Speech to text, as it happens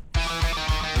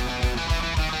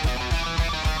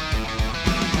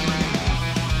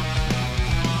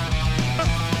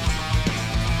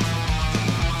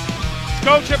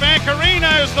Scotiabank Arena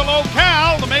is the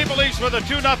locale. The Maple Leafs with a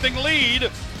 2-0 lead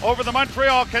over the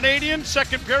Montreal Canadiens.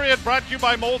 Second period brought to you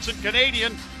by Molson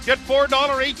Canadian. Get $4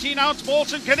 18-ounce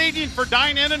Molson Canadian for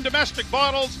dine-in and domestic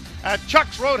bottles at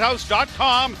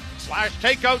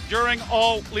chucksroadhouse.com/takeout during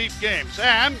all Leaf games.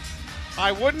 And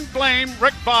I wouldn't blame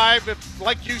Rick Vaive if,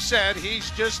 like you said,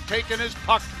 he's just taken his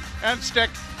puck and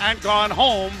stick and gone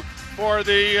home for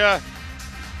the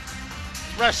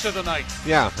rest of the night.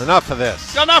 Yeah, enough of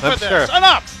this. Enough of this.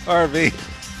 Enough.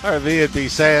 RV would be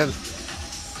saying,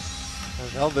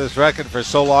 I've held this record for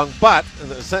so long, but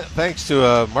thanks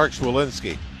to Mark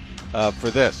Swilinski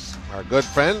for this. Our good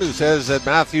friend who says that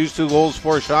Matthews 2 goals,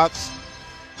 4 shots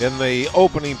in the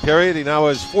opening period. He now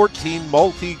has 14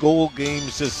 multi-goal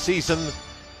games this season,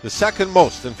 the second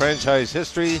most in franchise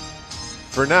history.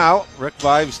 For now, Rick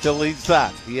Vaive still leads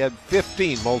that. He had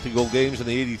 15 multi-goal games in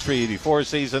the 83-84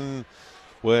 season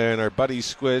when our buddy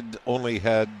Squid only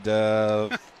had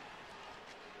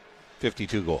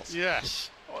 52 goals.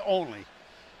 Yes, only.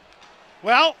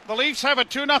 Well, the Leafs have a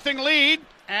 2-0 lead,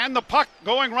 and the puck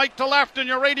going right to left in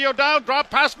your radio dial. Drop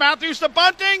past Matthews to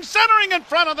Bunting, centering in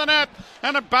front of the net,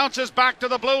 and it bounces back to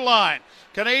the blue line.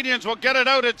 Canadians will get it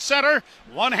out at center,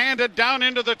 one-handed down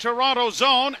into the Toronto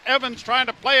zone. Evans trying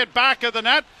to play it back of the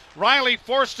net. Riley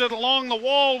forced it along the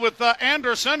wall with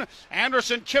Anderson.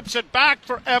 Anderson chips it back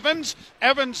for Evans.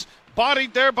 Evans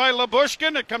bodied there by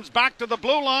Lyubushkin. It comes back to the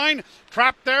blue line.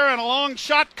 Trapped there, and a long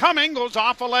shot coming. Goes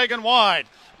off a leg and wide.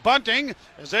 Bunting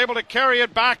is able to carry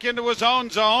it back into his own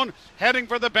zone, heading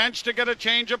for the bench to get a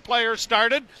change of players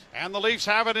started. And the Leafs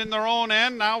have it in their own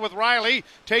end now with Riley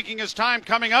taking his time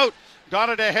coming out. Got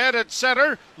it ahead at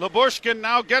center. Lyubushkin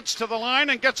now gets to the line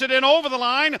and gets it in over the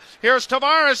line. Here's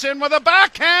Tavares in with a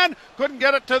backhand. Couldn't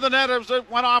get it to the net as it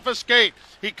went off a skate.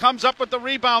 He comes up with the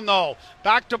rebound, though.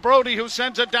 Back to Brody, who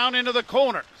sends it down into the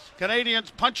corner.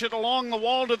 Canadians punch it along the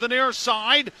wall to the near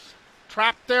side.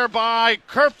 Trapped there by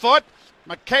Kerfoot.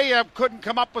 Mikheyev couldn't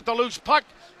come up with the loose puck.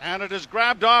 And it is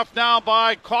grabbed off now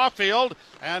by Caulfield.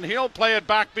 And he'll play it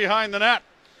back behind the net.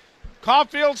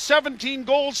 Caulfield, 17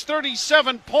 goals,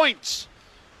 37 points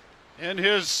in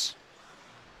his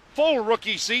full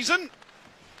rookie season.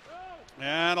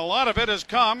 And a lot of it has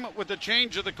come with the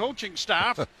change of the coaching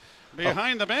staff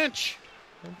behind the bench.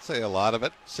 I'd say a lot of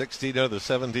it. 16 out of the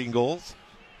 17 goals.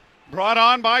 Brought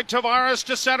on by Tavares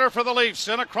to center for the Leafs.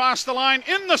 And across the line,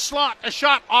 in the slot, a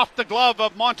shot off the glove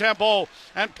of Montembeault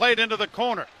and played into the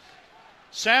corner.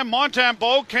 Sam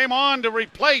Montembeault came on to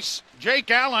replace Jake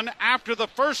Allen after the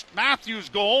first Matthews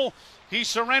goal. He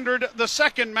surrendered the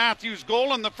second Matthews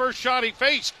goal and the first shot he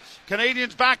faced.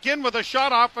 Canadians back in with a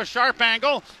shot off a sharp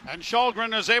angle, and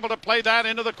Shalgren is able to play that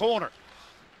into the corner.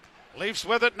 Leafs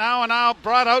with it now, and now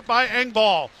brought out by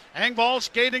Engvall. Engvall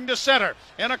skating to center,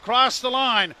 in across the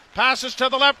line, passes to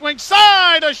the left wing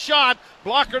side, a shot,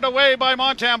 blockered away by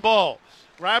Montembeault.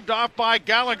 Grabbed off by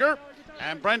Gallagher.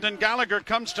 And Brendan Gallagher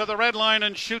comes to the red line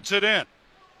and shoots it in.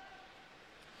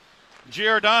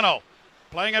 Giordano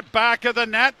playing it back of the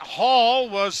net. Hall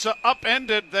was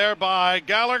upended there by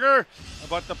Gallagher,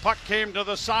 but the puck came to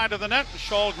the side of the net.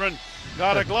 Shalgren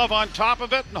got a glove on top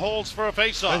of it and holds for a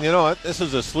faceoff. And you know what? This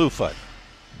is a slew foot.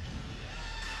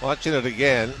 Watching it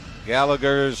again,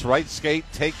 Gallagher's right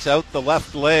skate takes out the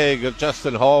left leg of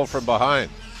Justin Hall from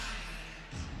behind.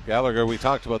 Gallagher, we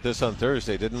talked about this on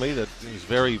Thursday, didn't we? That he's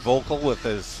very vocal with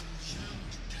his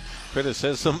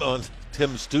criticism on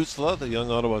Tim Stützle, the young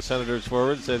Ottawa Senators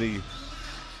forward, said he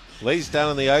lays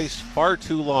down on the ice far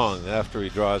too long after he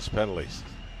draws penalties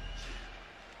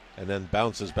and then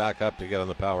bounces back up to get on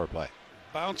the power play.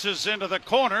 Bounces into the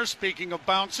corner. Speaking of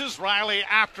bounces, Riley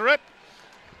after it,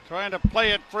 trying to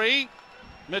play it free.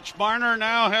 Mitch Marner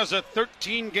now has a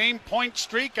 13-game point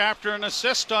streak after an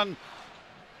assist on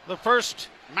the first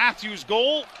Matthews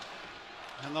goal.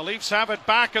 And the Leafs have it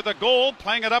back of the goal,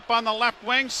 playing it up on the left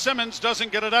wing. Simmons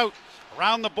doesn't get it out.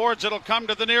 Around the boards, it'll come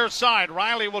to the near side.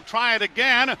 Riley will try it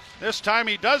again. This time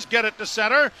he does get it to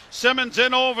center. Simmons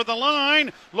in over the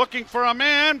line, looking for a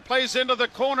man. Plays into the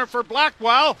corner for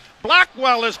Blackwell.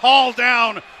 Blackwell is hauled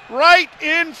down right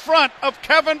in front of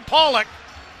Kevin Pollock.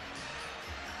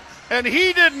 And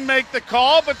he didn't make the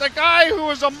call, but the guy who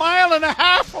was a mile and a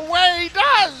half away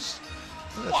does.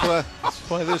 That's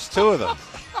why there's two of them.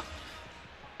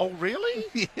 Oh, really?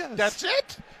 Yes. That's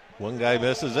it? One guy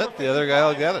misses it, the other guy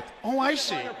will get it. Oh, I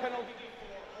see.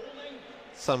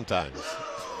 Sometimes.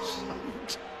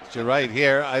 But you're right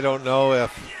here. I don't know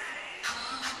if...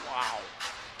 Wow.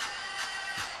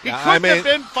 He couldn't have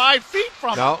been 5 feet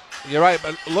from him. No, you're right.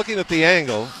 But looking at the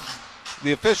angle,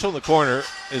 the official in the corner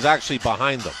is actually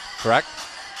behind them, correct?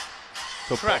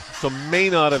 So, correct. So may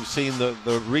not have seen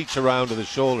the reach around to the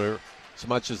shoulder. as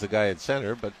much as the guy at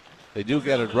center, but they do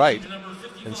get it right.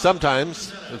 And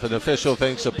sometimes, if an official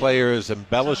thinks a player is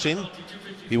embellishing,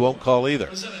 he won't call either.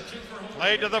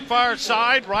 Play to the far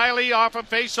side. Riley off a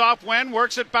face-off win,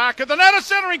 works it back at the net. A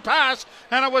centering pass,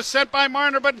 and it was sent by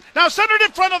Marner, but now centered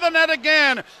in front of the net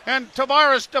again, and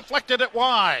Tavares deflected it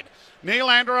wide.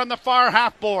 Nylander on the far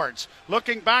half boards.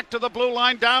 Looking back to the blue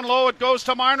line, down low it goes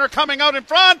to Marner, coming out in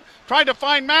front, trying to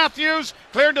find Matthews,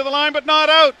 cleared to the line but not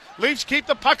out. Leafs keep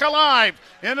the puck alive.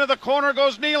 Into the corner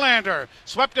goes Nylander.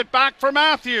 Swept it back for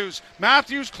Matthews.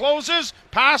 Matthews closes,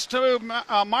 pass to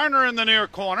Marner in the near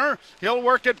corner. He'll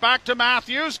work it back to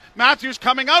Matthews. Matthews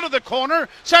coming out of the corner,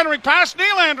 centering pass,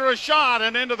 Nylander a shot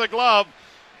and into the glove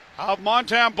of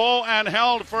Montembeault and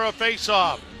held for a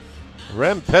face-off.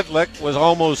 Rem Pitlick was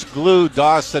almost glued to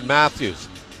Austin Matthews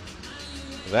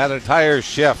that entire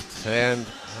shift, and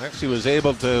actually was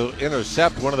able to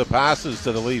intercept one of the passes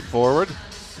to the Leaf forward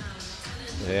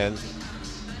and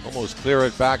almost clear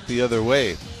it back the other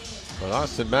way. But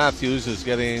Austin Matthews is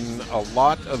getting a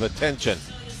lot of attention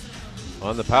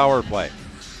on the power play.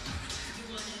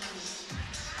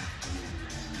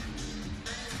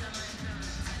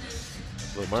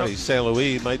 So Marty St.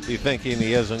 Louis might be thinking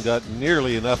he hasn't got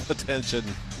nearly enough attention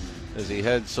as he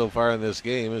had so far in this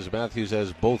game, as Matthews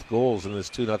has both goals in this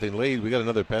 2-0 lead. We got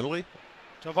another penalty.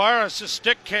 Tavares'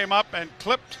 stick came up and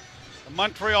clipped the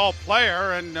Montreal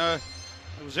player, and it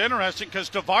was interesting because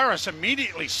Tavares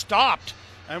immediately stopped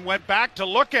and went back to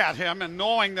look at him, and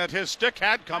knowing that his stick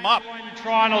had come up.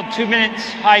 Toronto, 2 minutes,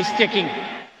 high sticking.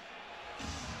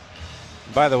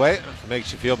 By the way, if it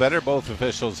makes you feel better, both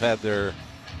officials had their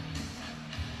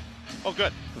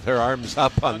arms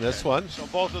up on this one. So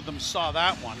both of them saw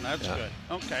that one. That's good.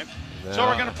 Okay. Now, so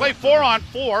we're going to play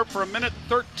 4-on-4 for a minute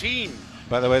 13.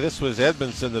 By the way, this was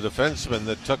Edmondson, the defenseman,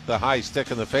 that took the high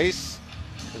stick in the face.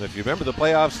 And if you remember the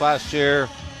playoffs last year,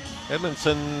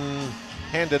 Edmondson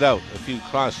handed out a few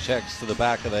cross checks to the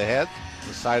back of the head,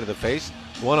 the side of the face.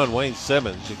 One on Wayne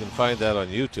Simmons. You can find that on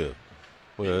YouTube.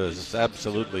 Was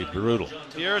absolutely brutal.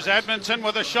 Here's Edmondson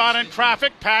with a shot in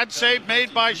traffic. Pad save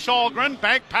made by Shalgren.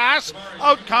 Bank pass.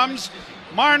 Out comes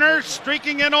Marner,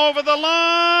 streaking in over the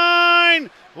line.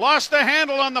 Lost the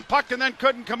handle on the puck and then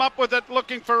couldn't come up with it,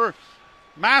 looking for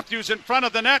Matthews in front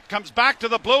of the net. Comes back to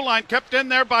the blue line. Kept in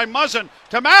there by Muzzin.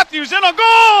 To Matthews in a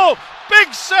goal.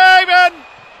 Big save, and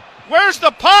where's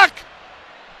the puck?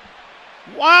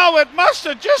 Wow, it must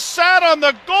have just sat on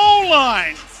the goal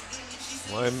line.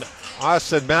 When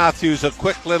Austin Matthews, a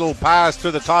quick little pass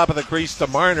to the top of the crease to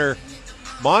Marner.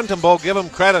 Montembeault, give him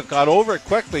credit, got over it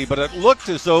quickly, but it looked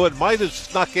as though it might have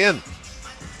snuck in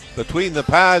between the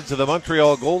pads of the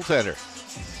Montreal goaltender.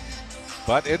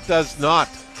 But it does not.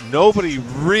 Nobody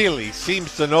really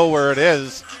seems to know where it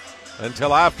is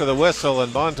until after the whistle,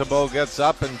 and Montembeault gets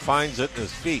up and finds it in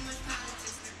his feet.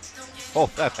 Oh,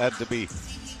 that had to be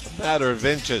a matter of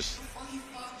inches.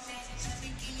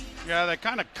 Yeah, they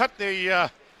kind of cut the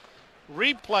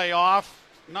replay off,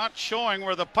 not showing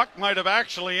where the puck might have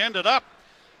actually ended up.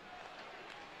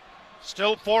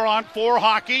 Still 4-on-4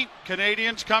 hockey.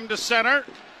 Canadians come to center.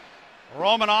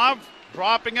 Romanov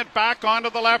dropping it back onto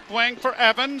the left wing for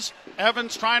Evans.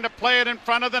 Evans trying to play it in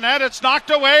front of the net. It's knocked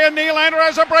away, and Nylander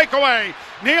has a breakaway.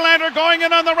 Nylander going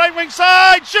in on the right wing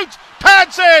side. Shoots.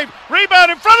 Pad save.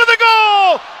 Rebound in front of the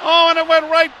goal. Oh, and it went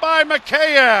right by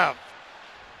Mikheyev.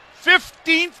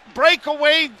 15th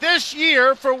breakaway this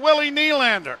year for Willie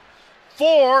Nylander.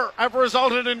 4 have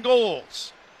resulted in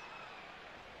goals.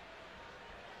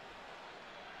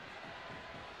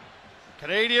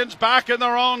 Canadians back in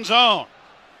their own zone.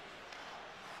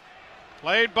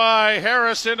 Played by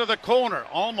Harris into the corner.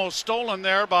 Almost stolen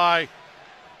there by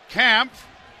Kampf.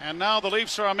 And now the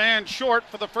Leafs are a man short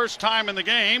for the first time in the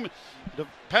game. The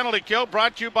penalty kill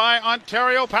brought to you by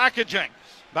Ontario Packaging.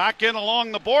 Back in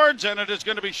along the boards, and it is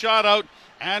going to be shot out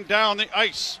and down the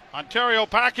ice. Ontario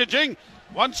Packaging,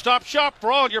 one-stop shop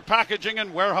for all your packaging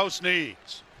and warehouse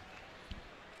needs.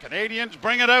 Canadians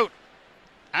bring it out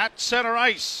at center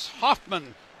ice.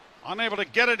 Hoffman unable to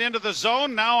get it into the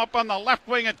zone. Now up on the left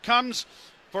wing it comes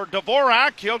for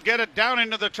Dvorak. He'll get it down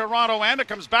into the Toronto end. It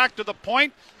comes back to the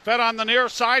point. Fed on the near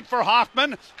side for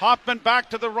Hoffman. Hoffman back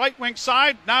to the right wing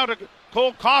side. Now to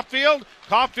Cole Caulfield.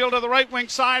 Caulfield to the right wing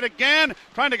side again.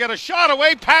 Trying to get a shot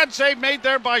away. Pad save made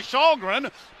there by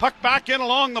Shalgren. Puck back in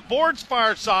along the boards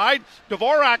far side.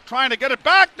 Dvorak trying to get it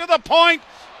back to the point.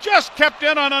 Just kept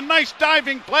in on a nice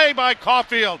diving play by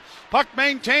Caulfield. Puck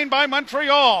maintained by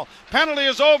Montreal. Penalty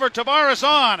is over. Tavares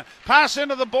on. Pass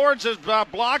into the boards is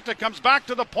blocked. It comes back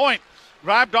to the point.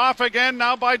 Grabbed off again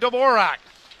now by Dvorak.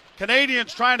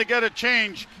 Canadians trying to get a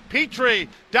change. Petrie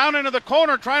down into the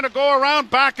corner, trying to go around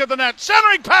back of the net.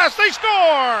 Centering pass, they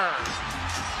score!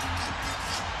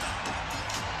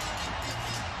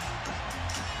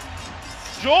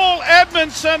 Joel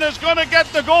Edmondson is going to get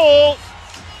the goal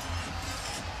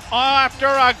after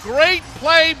a great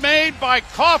play made by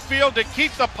Caulfield to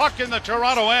keep the puck in the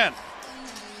Toronto end.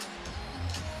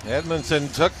 Edmondson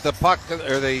took the puck,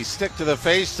 or the stick to the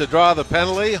face to draw the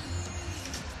penalty,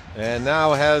 and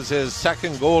now has his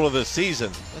second goal of the season.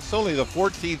 That's only the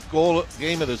 14th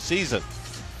game of the season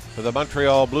for the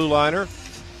Montreal Blue Liner.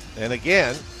 And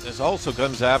again, this also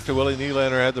comes after Willie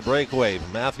Nylander had the breakaway.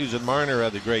 Matthews and Marner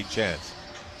had the great chance.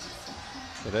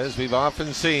 But as we've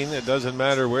often seen, it doesn't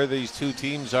matter where these two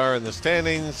teams are in the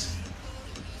standings.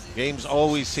 Games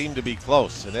always seem to be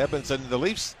close. And Edmondson, the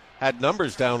Leafs had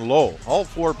numbers down low. All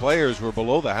four players were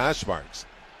below the hash marks.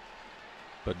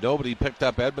 But nobody picked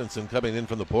up Edmondson coming in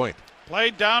from the point.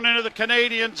 Played down into the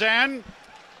Canadiens' end.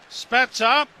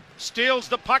 Spezza steals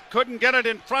the puck, couldn't get it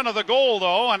in front of the goal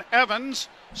though, and Evans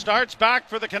starts back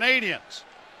for the Canadiens.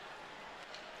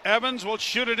 Evans will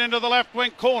shoot it into the left wing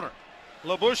corner.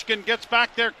 Lyubushkin gets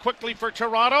back there quickly for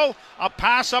Toronto. A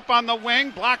pass up on the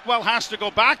wing. Blackwell has to go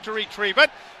back to retrieve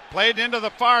it. Played into the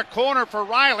far corner for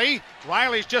Riley.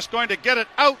 Riley's just going to get it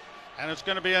out, and it's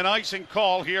going to be an icing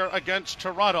call here against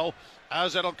Toronto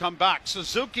as it'll come back.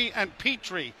 Suzuki and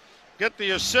Petrie get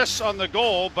the assists on the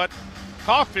goal, but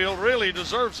Caulfield really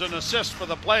deserves an assist for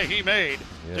the play he made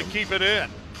to keep it in.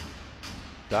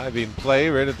 Diving play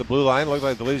right at the blue line. Looked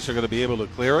like the Leafs are going to be able to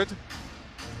clear it.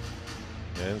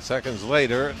 And seconds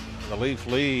later, the Leaf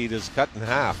lead is cut in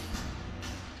half.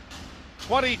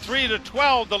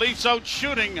 23-12, the Leafs out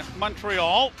shooting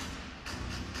Montreal.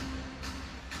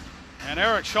 And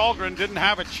Eric Källgren didn't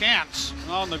have a chance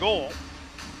on the goal.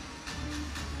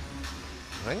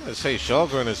 I'm going to say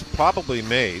Källgren has probably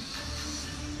made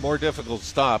more difficult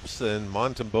stops than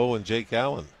Montembeault and Jake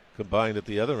Allen combined at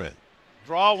the other end.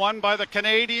 Draw one by the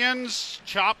Canadians,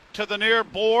 chopped to the near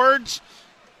boards.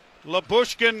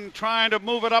 Lyubushkin trying to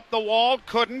move it up the wall,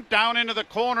 couldn't. Down into the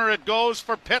corner it goes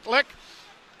for Pitlick.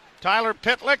 Tyler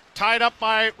Pitlick tied up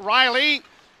by Riley.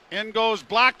 In goes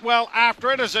Blackwell after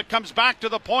it as it comes back to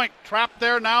the point. Trapped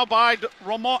there now by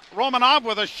Romanov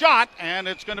with a shot, and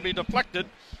it's going to be deflected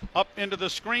up into the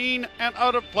screen and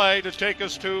out of play to take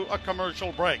us to a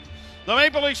commercial break. The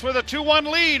Maple Leafs with a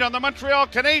 2-1 lead on the Montreal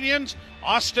Canadiens.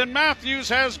 Austin Matthews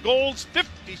has goals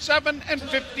 57 and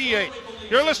 58.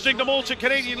 You're listening to Molson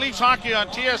Canadian Leafs Hockey on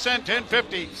TSN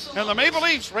 1050 and the Maple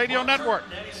Leafs Radio Network.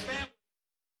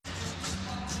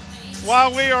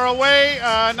 While we are away,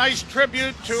 a nice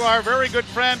tribute to our very good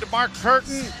friend Mark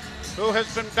Curtin, who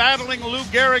has been battling Lou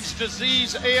Gehrig's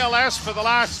disease, ALS, for the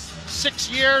last 6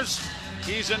 years.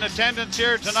 He's in attendance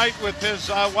here tonight with his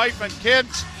wife and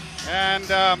kids. And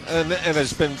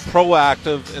has been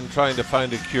proactive in trying to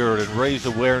find a cure and raise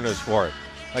awareness for it.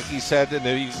 Like he said, and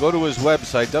you can go to his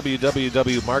website,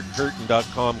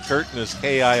 www.markcurtin.com. Curtin is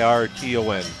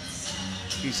Kirton.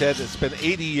 He said it's been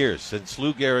 80 years since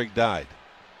Lou Gehrig died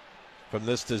from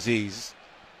this disease.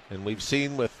 And we've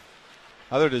seen with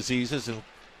other diseases,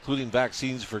 including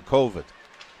vaccines for COVID,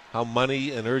 how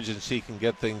money and urgency can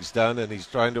get things done, and he's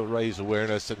trying to raise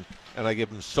awareness, and I give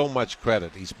him so much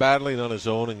credit. He's battling on his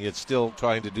own, and yet still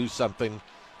trying to do something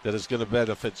that is going to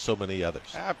benefit so many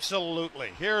others.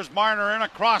 Absolutely. Here's Marner in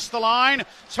across the line.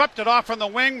 Swept it off from the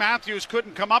wing. Matthews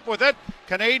couldn't come up with it.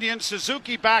 Canadian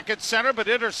Suzuki back at center, but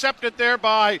intercepted there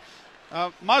by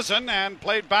Muzzin and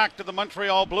played back to the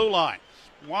Montreal blue line.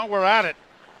 While we're at it,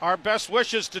 our best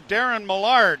wishes to Darren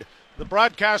Millard, the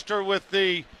broadcaster with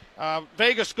the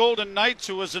Vegas Golden Knights,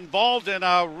 who was involved in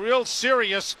a real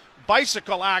serious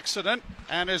bicycle accident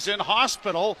and is in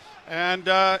hospital and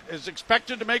is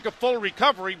expected to make a full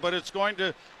recovery, but it's going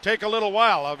to take a little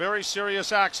while. A very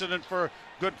serious accident for a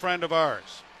good friend of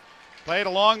ours. Played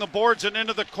along the boards and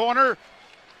into the corner,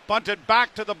 bunted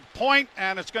back to the point,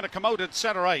 and it's going to come out at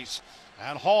center ice.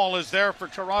 And Hall is there for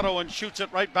Toronto and shoots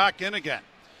it right back in again.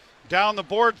 Down the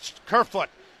boards, Kerfoot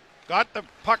got the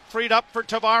puck freed up for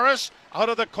Tavares. Out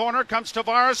of the corner comes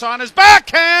Tavares on his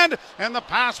backhand, and the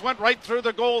pass went right through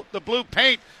the goal, the blue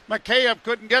paint. Mikheyev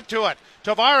couldn't get to it.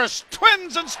 Tavares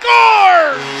twins and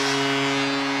scores!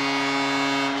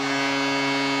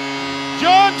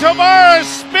 John Tavares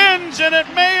spins, and it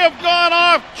may have gone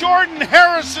off Jordan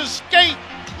Harris's skate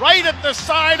right at the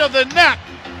side of the net.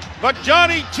 But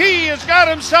Johnny T has got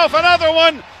himself another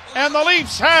one, and the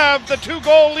Leafs have the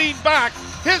 2-goal lead back,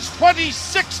 his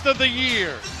 26th of the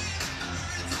year.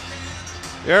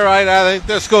 You're right. I think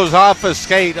this goes off a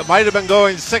skate. It might have been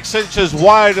going 6 inches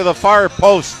wide of the far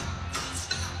post.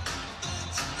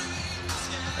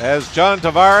 as John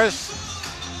Tavares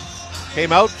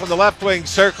came out from the left wing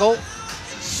circle,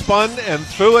 spun and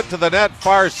threw it to the net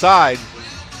far side.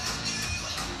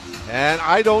 And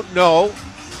I don't know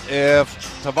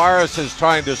if Tavares is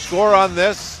trying to score on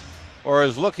this or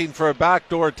is looking for a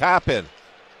backdoor tap in.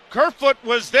 Kerfoot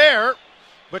was there,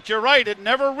 but you're right, it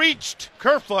never reached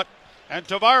Kerfoot, and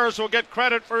Tavares will get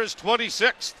credit for his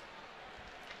 26th.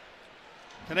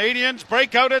 Canadians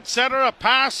break out at center, a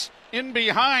pass in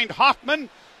behind Hoffman.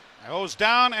 Goes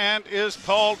down and is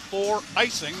called for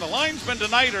icing. The linesmen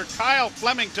tonight are Kyle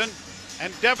Flemington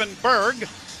and Devin Berg.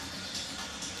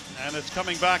 And it's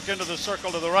coming back into the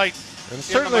circle to the right. And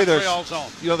certainly there's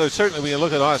zone. There's certainly, when you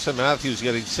look at Austin Matthews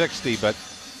getting 60, but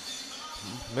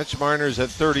Mitch Marner's at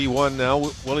 31 now.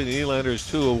 Willie Nylander's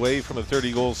 2 away from a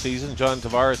 30-goal season. John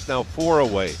Tavares now 4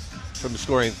 away from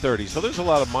scoring 30. So there's a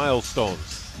lot of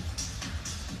milestones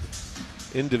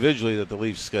individually that the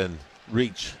Leafs can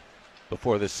reach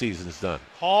before this season's done.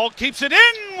 Hall keeps it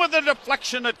in with a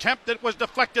deflection attempt that was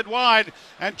deflected wide,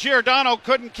 and Giordano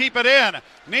couldn't keep it in.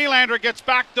 Nylander gets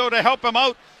back, though, to help him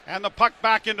out, and the puck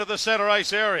back into the center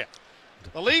ice area.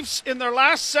 The Leafs, in their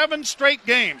last 7 straight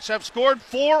games, have scored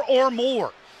 4 or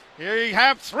more. Here you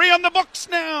have 3 on the books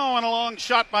now, and a long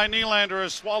shot by Nylander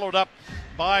is swallowed up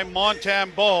by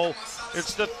Montembeault.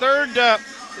 It's the third...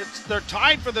 they're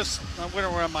tied for this. Where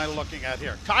am I looking at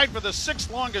here? Tied for the 6th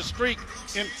longest streak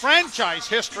in franchise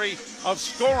history of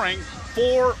scoring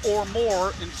 4 or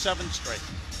more in 7 straight.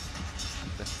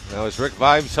 Now is Rick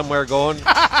Vibe somewhere going?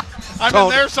 I'm in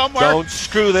there somewhere. Don't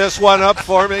screw this one up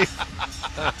for me.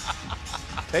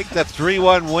 Take the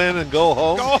 3-1 win and go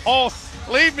home. Go home.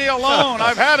 Leave me alone.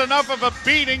 I've had enough of a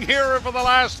beating here for the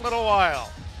last little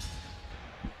while.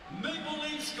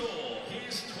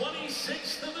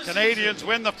 Canadians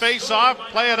win the face-off,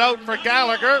 play it out for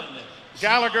Gallagher.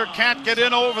 Gallagher can't get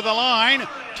in over the line.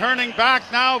 Turning back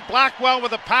now, Blackwell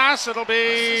with a pass. It'll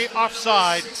be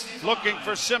offside. Looking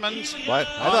for Simmons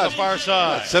on the far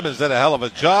side. Simmons did a hell of a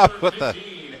job with the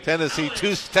Tennessee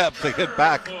 2-step to get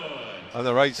back on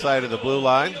the right side of the blue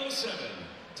line.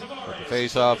 But the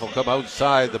face-off will come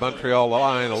outside the Montreal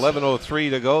line. 11:03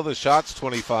 to go. The shots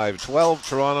 25-12.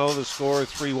 Toronto, the score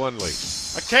 3-1 lead.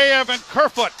 Mikheyev and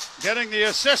Kerfoot getting the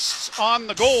assists on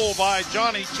the goal by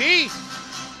Johnny T.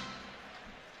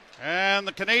 And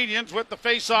the Canadians with the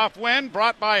face-off win,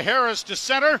 brought by Harris to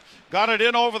center. Got it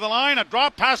in over the line. A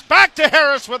drop pass back to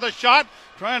Harris with a shot,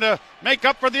 trying to make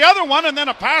up for the other one, and then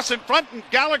a pass in front, and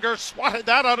Gallagher swatted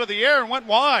that out of the air and went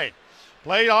wide.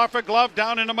 Played off a glove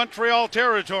down into Montreal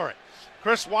territory.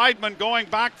 Chris Weidman going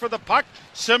back for the puck.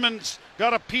 Simmons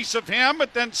got a piece of him,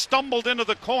 but then stumbled into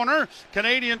the corner.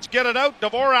 Canadians get it out.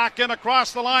 Dvorak in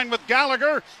across the line with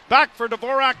Gallagher. Back for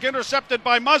Dvorak, intercepted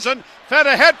by Muzzin. Fed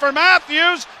ahead for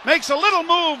Matthews. Makes a little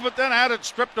move, but then had it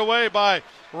stripped away by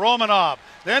Romanov.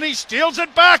 Then he steals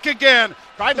it back again.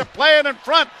 Tried to play it in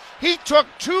front. He took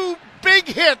 2 big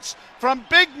hits from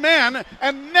big men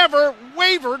and never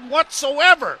wavered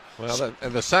whatsoever. Well,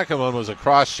 and the second one was a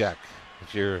cross-check,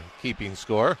 if you're keeping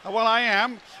score. Well, I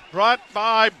am. Brought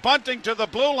by Bunting to the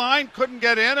blue line. Couldn't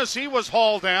get in as he was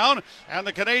hauled down. And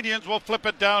the Canadians will flip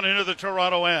it down into the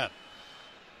Toronto end.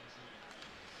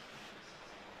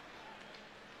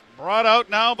 Brought out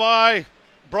now by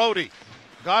Brody.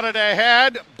 Got it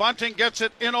ahead. Bunting gets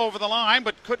it in over the line,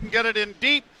 but couldn't get it in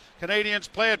deep. Canadians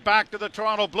play it back to the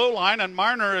Toronto blue line, and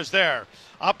Marner is there.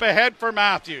 Up ahead for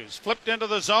Matthews. Flipped into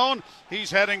the zone. He's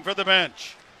heading for the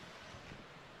bench.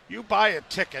 You buy a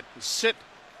ticket and sit,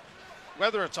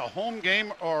 whether it's a home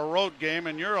game or a road game,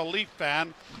 and you're a Leaf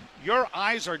fan, your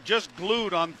eyes are just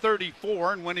glued on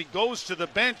 34, and when he goes to the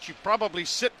bench, you probably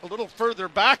sit a little further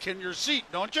back in your seat,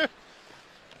 don't you?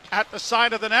 At the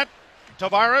side of the net,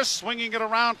 Tavares swinging it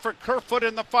around for Kerfoot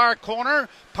in the far corner.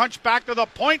 Punch back to the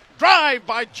point. Drive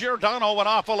by Giordano and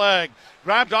off a leg.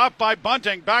 Grabbed off by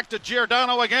Bunting. Back to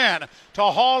Giordano again. To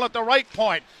Hall at the right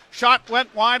point. Shot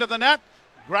went wide of the net.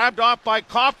 Grabbed off by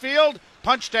Caulfield.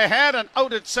 Punched ahead and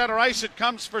out at center ice it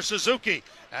comes for Suzuki.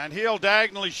 And he'll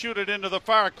diagonally shoot it into the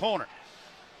far corner.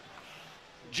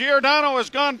 Giordano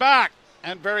has gone back.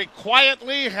 And very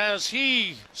quietly has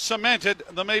he cemented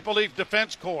the Maple Leaf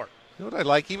defense corps. You know what I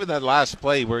like? Even that last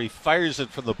play where he fires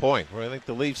it from the point, where I think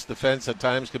the Leafs defense at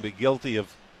times can be guilty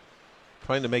of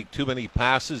trying to make too many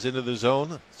passes into the zone.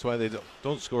 That's why they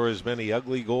don't score as many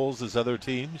ugly goals as other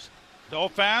teams.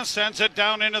 Dauphin sends it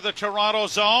down into the Toronto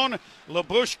zone.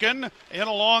 Lyubushkin in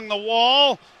along the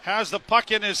wall. Has the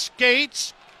puck in his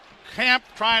skates. Kemp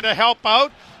trying to help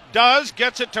out.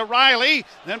 Gets it to Riley,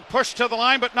 then pushed to the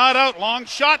line but not out. Long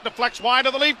shot, deflects wide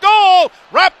of the Leaf. Goal!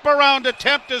 Wrap around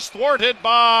attempt is thwarted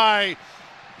by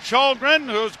Shalgren,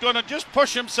 who's going to just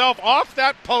push himself off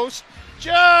that post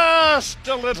just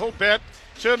a little bit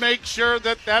to make sure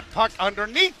that that puck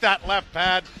underneath that left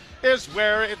pad is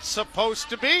where it's supposed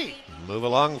to be. Move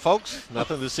along, folks.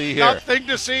 Nothing to see here. Nothing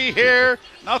to see here.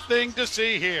 Nothing to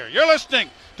see here. You're listening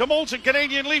to Molson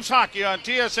Canadian Leafs Hockey on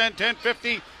TSN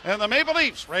 1050 and the Maple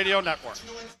Leafs Radio Network.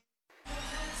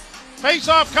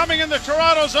 Face-off coming in the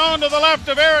Toronto zone to the left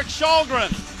of Erik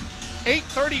Shalgren.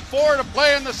 8:34 to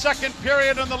play in the second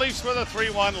period, and the Leafs with a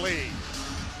 3-1 lead.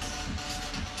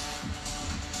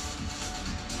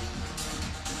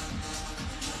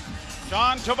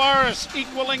 John Tavares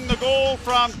equaling the goal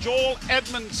from Joel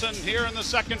Edmondson here in the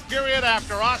second period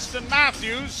after Austin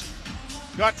Matthews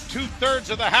got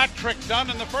 2/3 of the hat trick done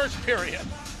in the first period.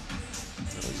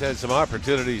 He's had some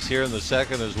opportunities here in the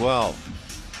second as well.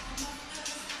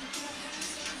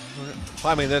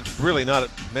 I mean, that's really not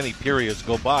many periods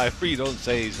go by where you don't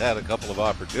say he's had a couple of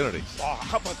opportunities. Oh,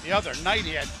 how about the other night?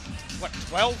 He had,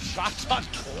 12 shots on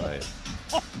goal? Right.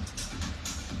 Oh.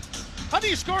 How do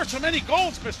you score so many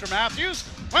goals, Mr. Matthews?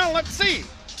 Well, let's see.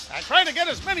 I try to get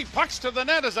as many pucks to the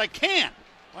net as I can.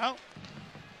 Well,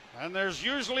 and there's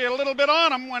usually a little bit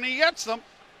on him when he gets them.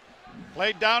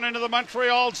 Played down into the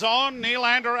Montreal zone.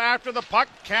 Nylander after the puck.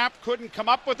 Camp couldn't come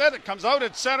up with it. It comes out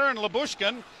at center, and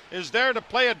Lyubushkin is there to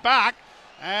play it back.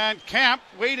 And Camp,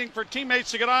 waiting for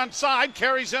teammates to get onside,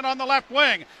 carries in on the left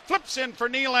wing. Flips in for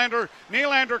Nylander.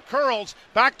 Nylander curls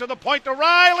back to the point to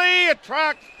Riley. A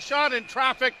shot in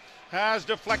traffic has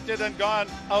deflected and gone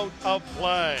out of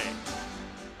play.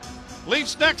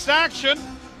 Leafs next action.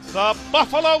 The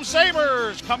Buffalo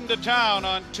Sabres come to town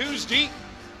on Tuesday.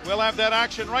 We'll have that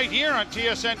action right here on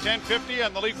TSN 1050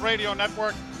 and the Leaf Radio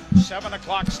Network. 7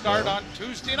 o'clock start on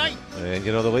Tuesday night. And,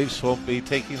 the Leafs won't be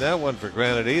taking that one for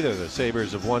granted either. The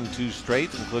Sabres have won 2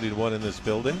 straight, including one in this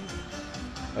building.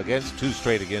 2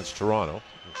 straight against Toronto.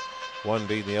 One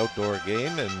being the outdoor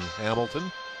game in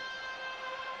Hamilton.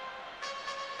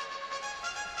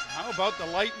 How about the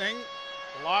Lightning?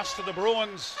 Lost to the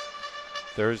Bruins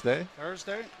Thursday,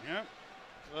 yeah.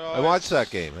 So I watched that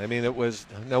game. I mean, it was...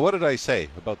 Now, what did I say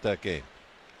about that game?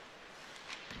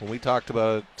 When we talked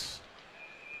about,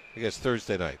 I guess,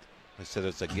 Thursday night, I said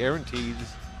it's a guaranteed...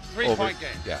 3-point game.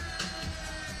 Yeah.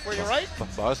 Were you right?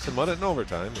 Boston won it in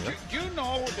overtime. Yeah. Do you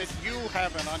know that you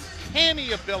have an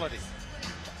uncanny ability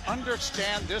to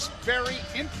understand this very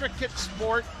intricate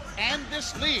sport and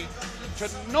this league, to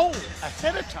know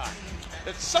ahead of time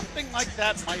that something like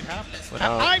that might happen? Well,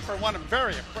 and I, for one, am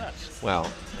very impressed.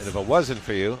 Well, and if it wasn't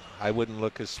for you, I wouldn't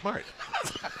look as smart.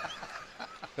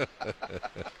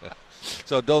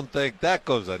 So don't think that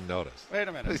goes unnoticed. Wait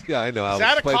a minute. Yeah, I know. Is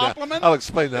that a compliment? I'll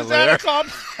explain that Is later. That a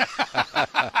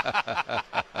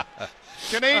compliment?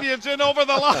 Canadians in over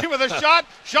the line with a shot.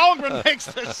 Shalgren makes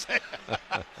the save.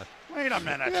 Wait a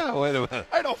minute. Yeah, wait a minute.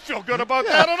 I don't feel good about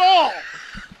that at all.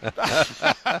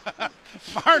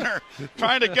 Marner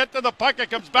trying to get to the puck. It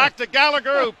comes back to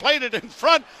Gallagher, who played it in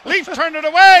front. Leafs turned it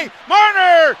away.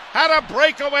 Marner had a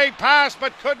breakaway pass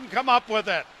but couldn't come up with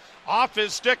it. Off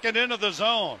his stick and into the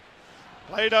zone.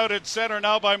 Played out at center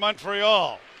now by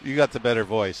Montreal. You got the better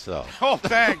voice, though. Oh,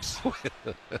 thanks.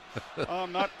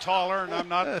 I'm not taller and I'm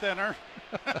not thinner.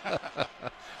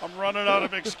 I'm running out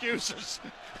of excuses.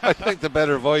 I think the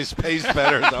better voice pays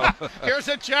better, though. Here's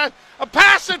a chance. A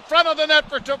pass in front of the net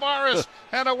for Tavares,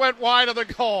 and it went wide of the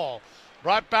goal.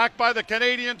 Brought back by the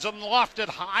Canadians and lofted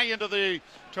high into the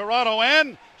Toronto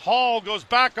end. Hall goes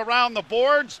back around the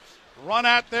boards. Run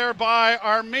at there by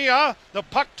Armia. The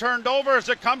puck turned over as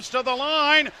it comes to the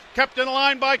line. Kept in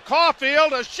line by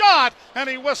Caulfield. A shot, and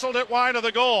he whistled it wide of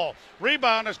the goal.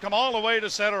 Rebound has come all the way to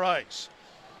center ice.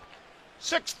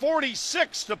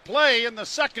 6:46 to play in the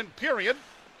second period.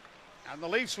 And the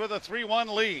Leafs with a 3-1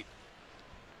 lead.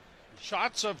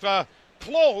 Shots have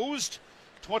closed.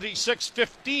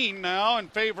 26-15 now in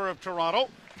favor of Toronto.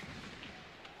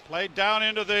 Played down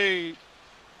into the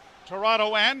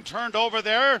Toronto end. Turned over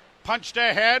there. Punched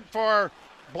ahead for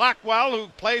Blackwell, who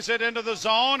plays it into the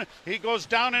zone. He goes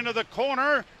down into the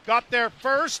corner. Got there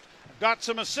first. Got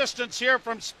some assistance here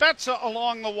from Spezza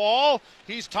along the wall.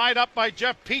 He's tied up by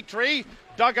Jeff Petrie.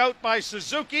 Dug out by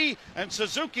Suzuki, and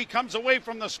Suzuki comes away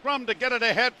from the scrum to get it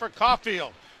ahead for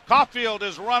Caulfield. Caulfield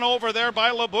is run over there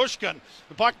by Lyubushkin.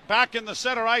 The puck back in the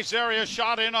center ice area,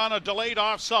 shot in on a delayed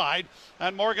offside,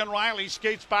 and Morgan Riley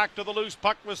skates back to the loose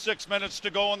puck with 6 minutes to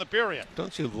go in the period.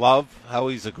 Don't you love how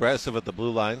he's aggressive at the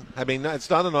blue line? I mean, it's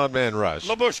not an odd man rush.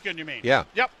 Lyubushkin, you mean? Yeah.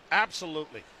 Yep,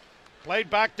 absolutely. Played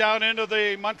back down into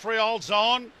the Montreal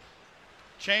zone.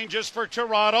 Changes for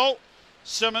Toronto.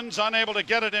 Simmons unable to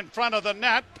get it in front of the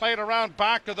net. Played around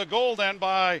back to the goal then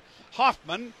by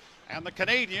Hoffman. And the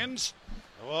Canadians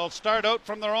will start out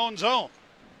from their own zone.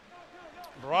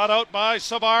 Brought out by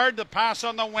Savard. The pass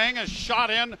on the wing is shot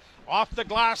in off the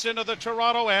glass into the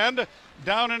Toronto end.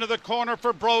 Down into the corner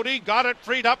for Brody. Got it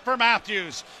freed up for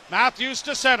Matthews. Matthews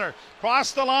to center.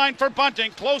 Cross the line for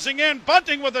Bunting. Closing in.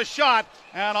 Bunting with a shot.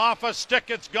 And off a stick,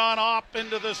 it's gone off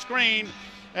into the screen.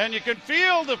 And you can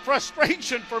feel the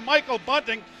frustration for Michael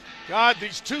Bunting. God,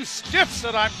 these two stiffs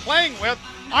that I'm playing with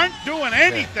aren't doing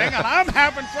anything, and I'm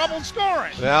having trouble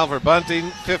scoring. Well, for Bunting,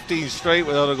 15 straight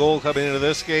without a goal coming into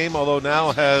this game, although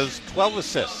now has 12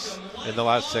 assists in the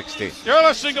last 16. You're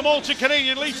listening to Molson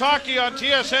Canadian Leafs Hockey on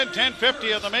TSN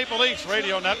 1050 of the Maple Leafs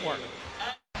Radio Network.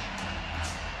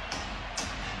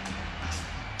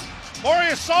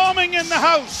 Borje Salming in the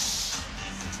house,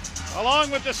 along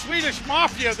with the Swedish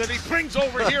Mafia that he brings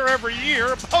over here every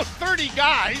year, about 30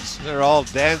 guys. They're all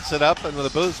dancing up in the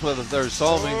booth with their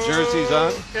Salming jerseys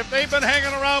on. If they've been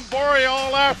hanging around Borje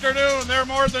all afternoon, they're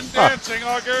more than dancing,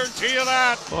 I'll guarantee you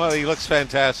that. Well, he looks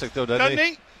fantastic, though, doesn't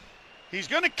he? He's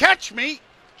going to catch me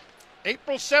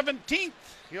April 17th.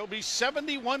 He'll be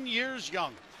 71 years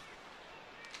young.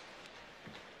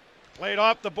 Played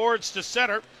off the boards to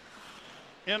center.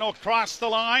 In across the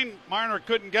line. Marner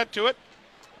couldn't get to it.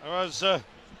 I was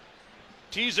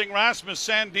teasing Rasmus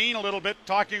Sandin a little bit,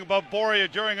 talking about Borje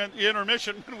during an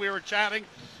intermission when we were chatting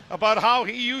about how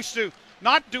he used to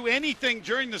not do anything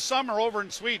during the summer over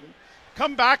in Sweden.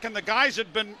 Come back and the guys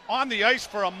had been on the ice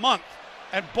for a month,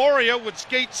 and Borje would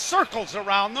skate circles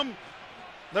around them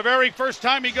the very first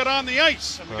time he got on the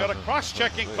ice. And we got a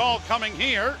cross-checking call coming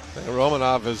here.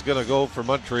 Romanov is going to go for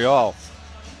Montreal.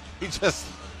 He just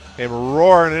came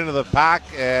roaring into the pack,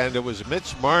 and it was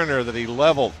Mitch Marner that he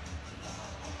leveled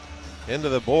into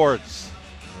the boards.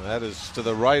 And that is to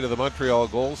the right of the Montreal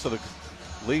goal, so the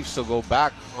Leafs will go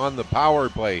back on the power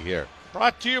play here.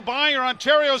 Brought to you by your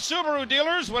Ontario Subaru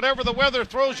dealers. Whatever the weather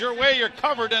throws your way, you're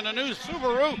covered in a new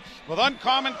Subaru with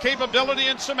uncommon capability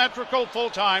and symmetrical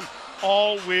full-time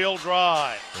all-wheel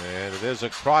drive. And it is a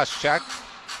cross-check.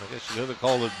 I guess you could have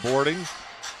called it boarding.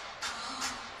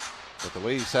 But the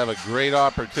Leafs have a great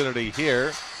opportunity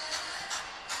here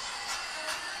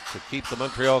to keep the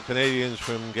Montreal Canadiens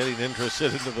from getting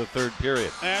interested into the third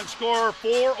period. And score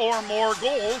 4 or more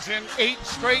goals in 8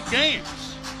 straight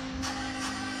games.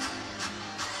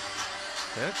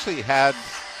 They actually had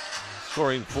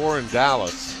scoring 4 in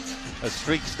Dallas. A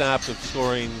streak snapped of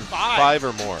scoring 5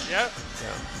 or more. Yep.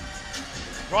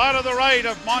 Draw to the right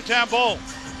of Montembeault.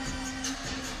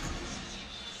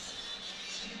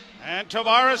 And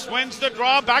Tavares wins the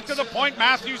draw. Back to the point.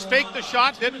 Matthews faked the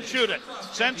shot, didn't shoot it.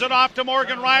 Sends it off to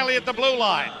Morgan Rielly at the blue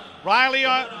line.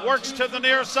 Rielly works to the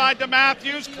near side to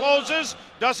Matthews. Closes,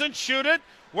 doesn't shoot it.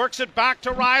 Works it back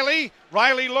to Rielly.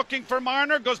 Rielly looking for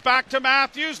Marner. Goes back to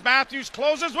Matthews. Matthews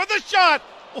closes with a shot.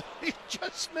 Oh, he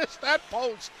just missed that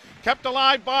post. Kept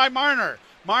alive by Marner.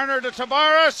 Marner to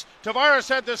Tavares. Tavares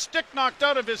had the stick knocked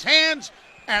out of his hands.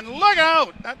 And look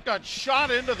out. That got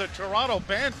shot into the Toronto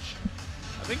bench.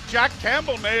 I think Jack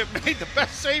Campbell may have made the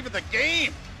best save of the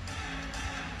game.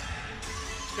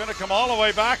 It's going to come all the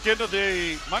way back into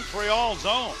the Montreal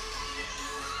zone.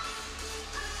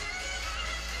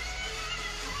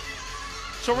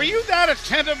 So were you that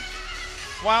attentive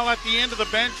while at the end of the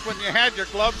bench when you had your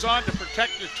gloves on to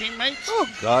protect your teammates? Oh,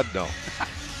 God, no.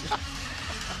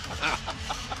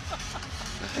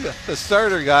 The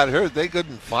starter got hurt. They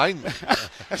couldn't find me.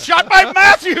 A shot by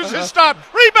Matthews is stopped.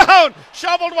 Rebound.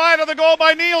 Shoveled wide of the goal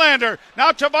by Nylander.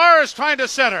 Now Tavares trying to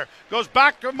center. Goes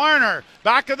back to Marner.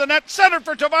 Back of the net. Center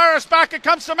for Tavares. Back it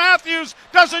comes to Matthews.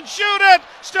 Doesn't shoot it.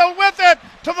 Still with it.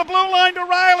 To the blue line to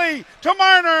Rielly. To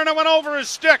Marner. And it went over his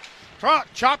stick.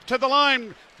 Chopped to the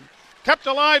line. Kept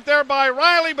alive there by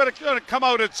Rielly, but it's going to come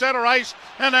out at center ice.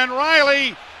 And then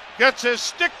Rielly gets his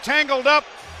stick tangled up.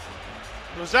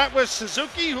 Was that with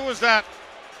Suzuki? Who was that?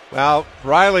 Well,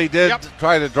 Rielly did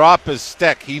try to drop his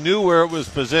stick. He knew where it was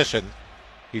positioned.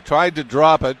 He tried to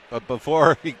drop it, but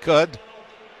before he could,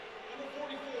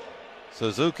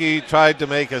 Suzuki tried to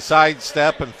make a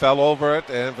sidestep and fell over it.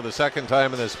 And for the second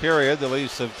time in this period, the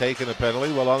Leafs have taken a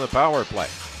penalty while on the power play.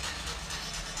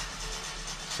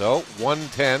 So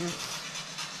 1:10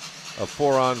 of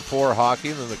 4-on-4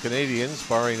 hockey, and then the Canadiens,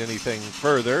 barring anything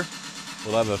further,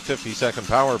 will have a 50-second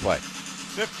power play.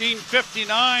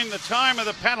 15:59, the time of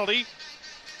the penalty.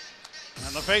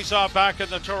 And the faceoff back in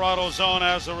the Toronto zone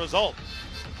as a result.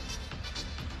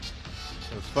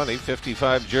 It's funny,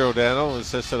 55 Giordano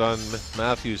assisted on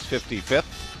Matthews' 55th.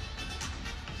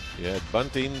 You had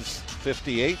Bunting's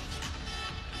 58th.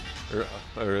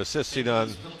 or assisting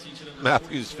on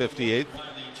Matthews' 58th.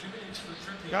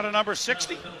 Got a number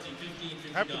 60.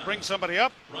 Have to bring somebody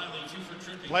up.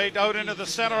 Played out into the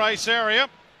center ice area.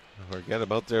 Forget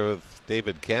about there with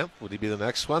David Kemp. Would he be the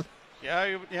next one?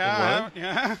 Yeah.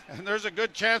 And there's a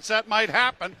good chance that might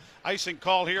happen. Icing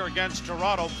call here against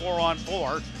Toronto,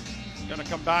 4-on-4. Going to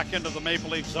come back into the Maple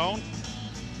Leaf zone.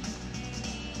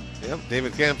 Yep,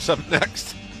 David Kemp's up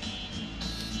next.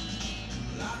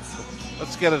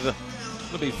 Let's get it.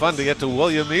 It'll be fun to get to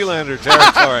William Nylander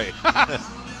territory.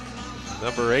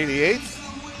 Number 88.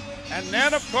 And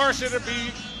then, of course, it'll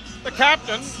be the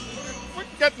captain. We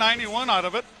can get 91 out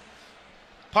of it.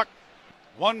 Puck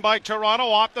won by Toronto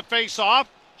off the face-off.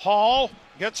 Hall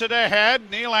gets it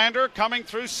ahead. Nylander coming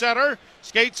through center.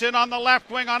 Skates in on the left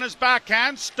wing on his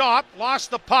backhand. Stopped. Lost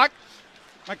the puck.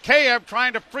 Mikheyev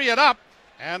trying to free it up.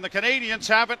 And the Canadians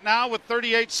have it now with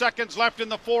 38 seconds left in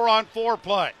the 4-on-4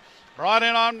 play. Brought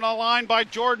in on the line by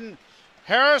Jordan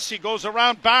Harris. He goes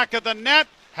around back of the net.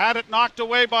 Had it knocked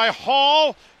away by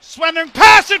Hall. Swinging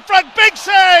pass in front. Big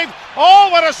save. Oh,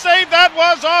 what a save that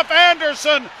was off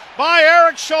Anderson by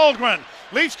Erik Källgren.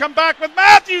 Leafs come back with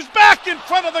Matthews back in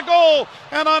front of the goal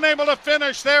and unable to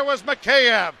finish. There was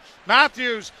Mikheyev.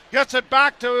 Matthews gets it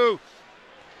back to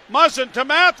Muzzin to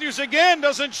Matthews again.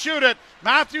 Doesn't shoot it.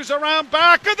 Matthews around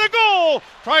back of the goal.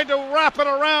 Tried to wrap it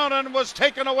around and was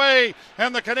taken away.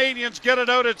 And the Canadians get it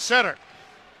out at center.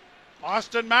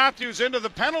 Austin Matthews into the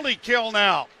penalty kill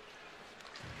now.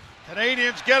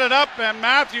 Canadians get it up and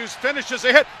Matthews finishes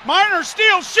a hit. Marner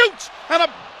steals, shoots, and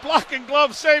a blocking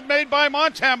glove save made by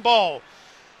Montembeault.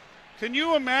 Can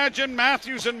you imagine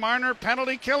Matthews and Marner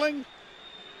penalty killing?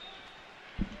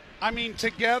 I mean,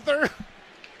 together?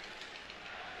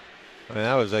 I mean,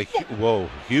 that was a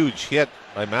huge hit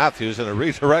by Matthews, and a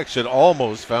redirection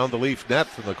almost found the Leaf net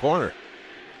from the corner.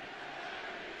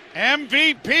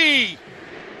 MVP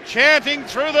chanting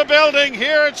through the building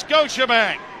here at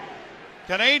Scotiabank.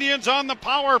 Canadians on the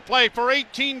power play for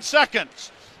 18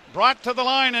 seconds. Brought to the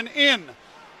line and in.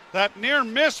 That near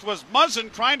miss was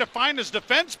Muzzin trying to find his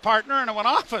defense partner, and it went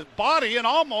off his body and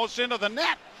almost into the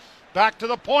net. Back to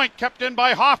the point, kept in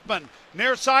by Hoffman.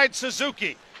 Near side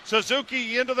Suzuki.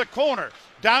 Suzuki into the corner.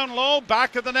 Down low,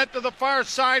 back of the net to the far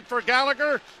side for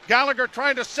Gallagher. Gallagher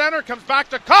trying to center, comes back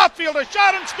to Caulfield, a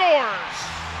shot and scores!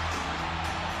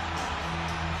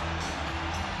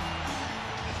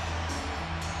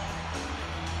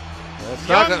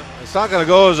 It's not going to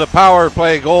go as a power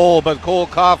play goal, but Cole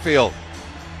Caulfield,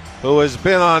 who has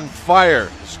been on fire,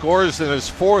 scores in his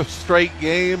 4th straight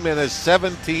game and his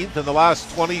 17th in the last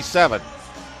 27.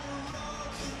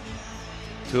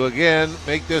 To again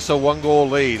make this a 1-goal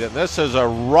lead. And this is a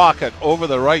rocket over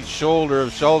the right shoulder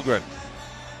of Källgren.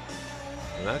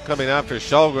 And that coming after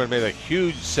Källgren made a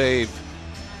huge save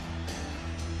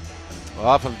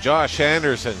off of Josh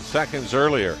Anderson seconds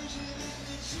earlier.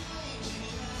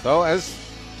 So, as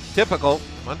typical,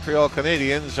 Montreal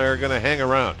Canadiens are going to hang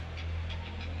around.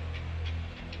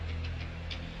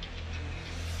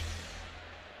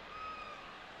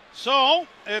 So,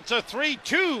 it's a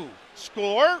 3-2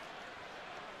 score.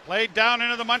 Played down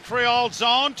into the Montreal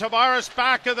zone. Tavares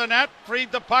back of the net,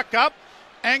 freed the puck up.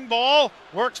 Engvall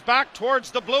works back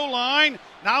towards the blue line.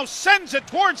 Now sends it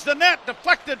towards the net,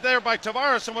 deflected there by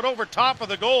Tavares and went over top of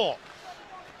the goal.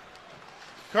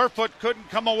 Kerfoot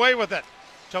couldn't come away with it.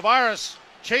 Tavares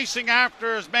chasing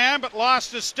after his man, but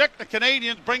lost his stick. The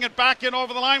Canadians bring it back in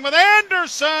over the line with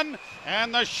Anderson,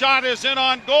 and the shot is in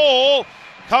on goal,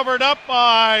 covered up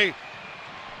by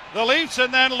the Leafs,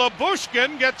 and then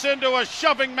Lyubushkin gets into a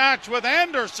shoving match with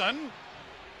Anderson.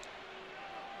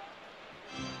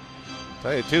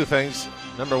 Tell you two things.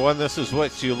 Number one, this is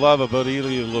what you love about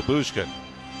Ilya Lyubushkin.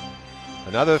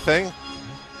 Another thing,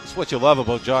 it's what you love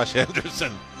about Josh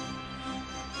Anderson.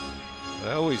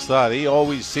 I always thought he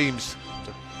always seems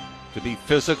to be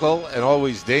physical and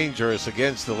always dangerous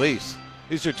against the Leafs.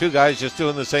 These are two guys just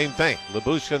doing the same thing.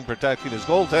 Lyubushkin protecting his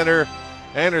goaltender.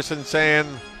 Anderson saying,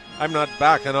 I'm not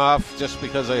backing off just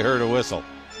because I heard a whistle.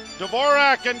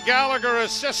 Dvorak and Gallagher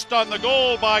assist on the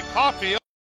goal by Caulfield.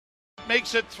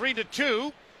 Makes it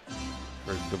 3-2.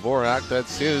 For Dvorak,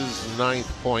 that's his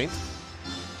 9th point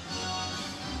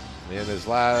in his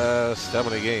last, how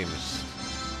many games?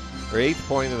 Or 8th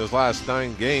point in his last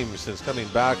 9 games since coming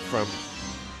back from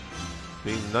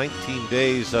being 19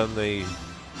 days on the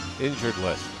injured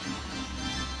list.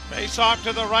 Face off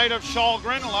to the right of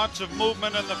Källgren. Lots of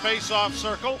movement in the face-off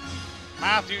circle.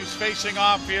 Matthews facing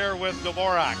off here with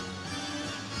Dvorak.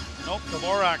 Nope,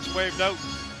 Dvorak's waved out.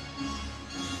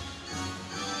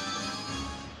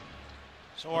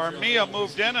 So Armia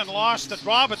moved in and lost the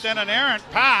draw, but then an errant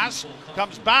pass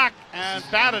comes back and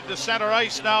batted to center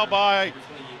ice now by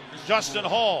Justin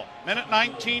Hall. Minute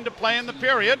 19 to play in the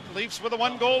period. Leafs with a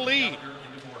 1-goal lead.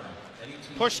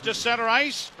 Pushed to center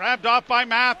ice, grabbed off by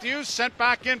Matthews, sent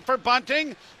back in for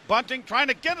Bunting. Bunting trying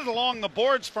to get it along the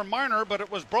boards for Marner, but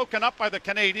it was broken up by the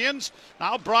Canadians.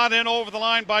 Now brought in over the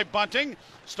line by Bunting.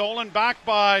 Stolen back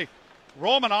by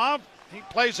Romanov. He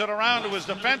plays it around to his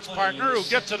defense partner, who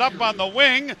gets it up on the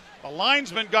wing. The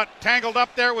linesman got tangled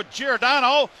up there with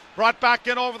Giordano. Brought back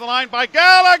in over the line by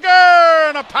Gallagher,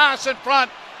 and a pass in front.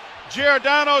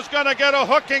 Giordano's going to get a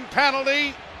hooking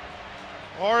penalty,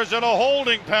 or is it a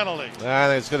holding penalty? I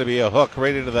think it's going to be a hook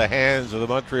right into the hands of the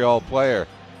Montreal player.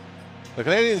 The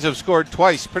Canadians have scored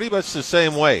twice, pretty much the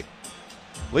same way.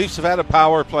 Leafs have had a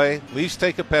power play. Leafs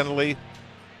take a penalty.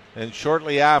 And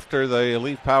shortly after the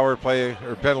Leaf power play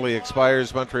or penalty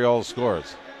expires, Montreal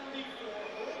scores.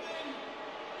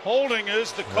 Holding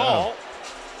is the call.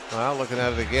 Well, looking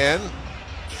at it again.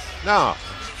 No,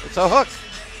 it's a hook.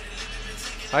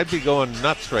 I'd be going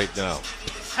nuts right now.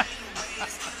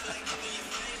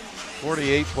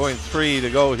 48.3 to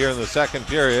go here in the second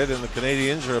period, and the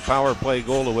Canadians are a power play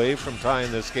goal away from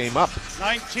tying this game up.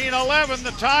 19:11,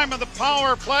 the time of the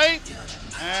power play.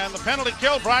 And the penalty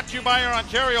kill brought to you by your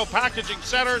Ontario Packaging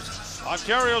Centers,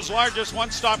 Ontario's largest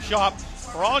one-stop shop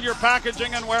for all your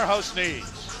packaging and warehouse needs.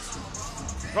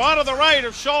 Draw to the right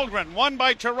of Sjögren, won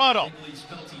by Toronto.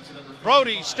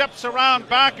 Brody steps around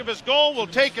back of his goal, will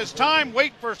take his time,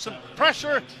 wait for some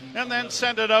pressure, and then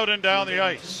send it out and down the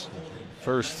ice.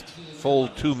 First full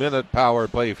 2-minute power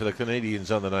play for the Canadians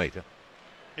on the night.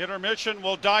 Intermission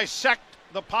will dissect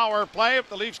the power play if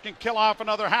the Leafs can kill off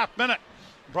another half minute.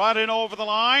 Brought in over the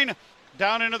line,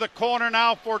 down into the corner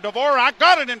now for Dvorak.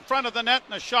 Got it in front of the net,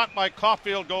 and a shot by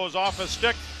Caulfield goes off a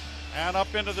stick and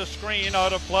up into the screen,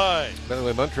 out of play. By the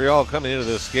way, Montreal coming into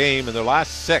this game in their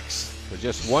last 6, they're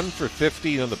just 1 for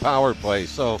 15 on the power play,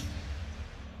 so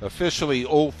officially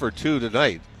 0 for 2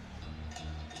 tonight.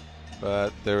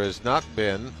 But there has not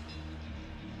been,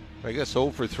 I guess, 0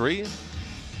 for 3, you're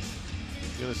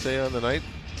going to say on the night?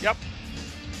 Yep.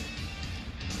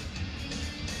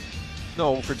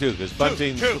 No, for 2, because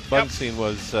Bunting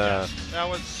was... Yes, that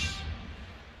was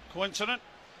coincident.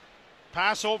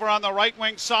 Pass over on the right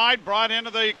wing side, brought into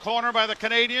the corner by the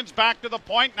Canadians, back to the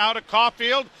point, now to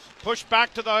Caulfield. Pushed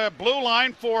back to the blue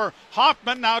line for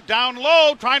Hoffman, now down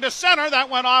low, trying to center. That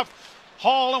went off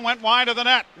Hall and went wide of the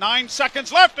net. 9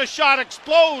 seconds left, a shot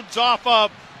explodes off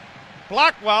of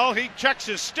Blackwell. He checks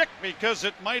his stick because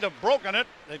it might have broken it.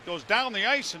 It goes down the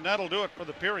ice, and that'll do it for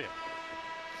the period.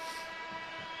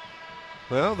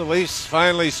 Well, the Leafs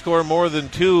finally score more than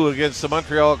 2 against the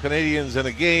Montreal Canadiens in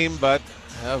a game, but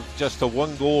have just a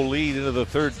 1-goal lead into the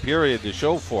third period to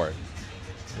show for it.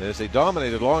 As they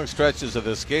dominated long stretches of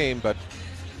this game, but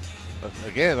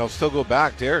again, I'll still go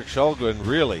back to Erik Källgren.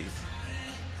 Really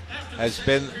has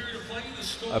been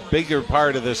a bigger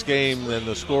part of this game than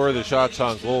the score of the shots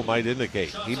on goal might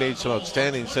indicate. He made some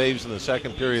outstanding saves in the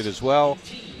second period as well.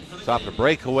 Stopped a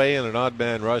breakaway and an odd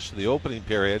man rush in the opening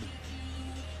period,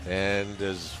 and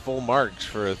is full marks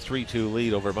for a 3-2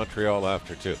 lead over Montreal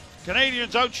after 2.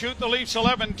 Canadians outshoot the Leafs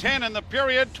 11-10 in the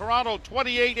period. Toronto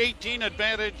 28-18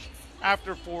 advantage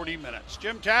after 40 minutes.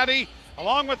 Jim Taddy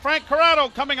along with Frank Corrado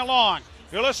coming along.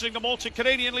 You're listening to Molson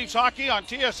Canadian Leafs Hockey on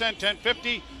TSN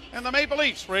 1050 and the Maple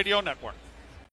Leafs Radio Network.